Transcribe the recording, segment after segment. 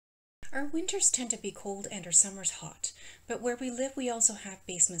Our winters tend to be cold and our summers hot, but where we live we also have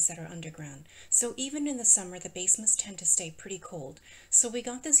basements that are underground. So even in the summer the basements tend to stay pretty cold. So we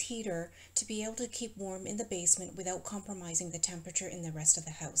got this heater to be able to keep warm in the basement without compromising the temperature in the rest of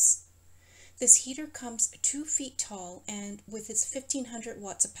the house. This heater comes 2 feet tall, and with its 1500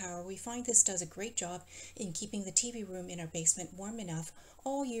 watts of power we find this does a great job in keeping the TV room in our basement warm enough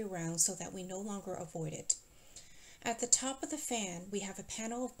all year round so that we no longer avoid it. At the top of the fan, we have a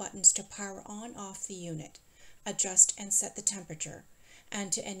panel of buttons to power on off the unit, adjust and set the temperature,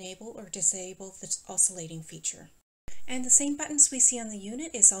 and to enable or disable the oscillating feature. And the same buttons we see on the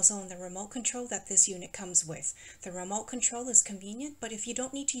unit is also on the remote control that this unit comes with. The remote control is convenient, but if you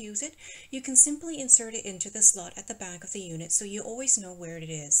don't need to use it, you can simply insert it into the slot at the back of the unit so you always know where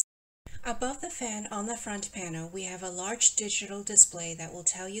it is. Above the fan on the front panel, we have a large digital display that will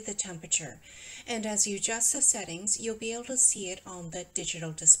tell you the temperature, and as you adjust the settings, you'll be able to see it on the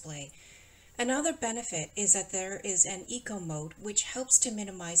digital display. Another benefit is that there is an eco mode which helps to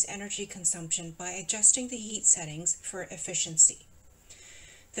minimize energy consumption by adjusting the heat settings for efficiency.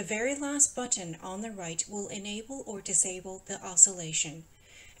 The very last button on the right will enable or disable the oscillation.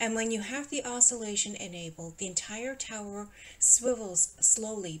 And when you have the oscillation enabled, the entire tower swivels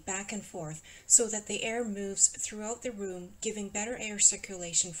slowly back and forth so that the air moves throughout the room, giving better air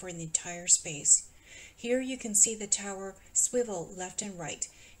circulation for the entire space. Here you can see the tower swivel left and right.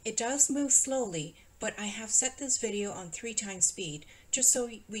 It does move slowly, but I have set this video on 3 times speed, just so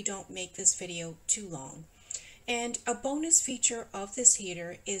we don't make this video too long. And a bonus feature of this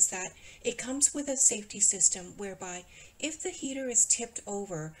heater is that it comes with a safety system whereby if the heater is tipped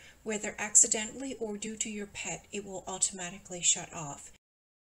over, whether accidentally or due to your pet, it will automatically shut off.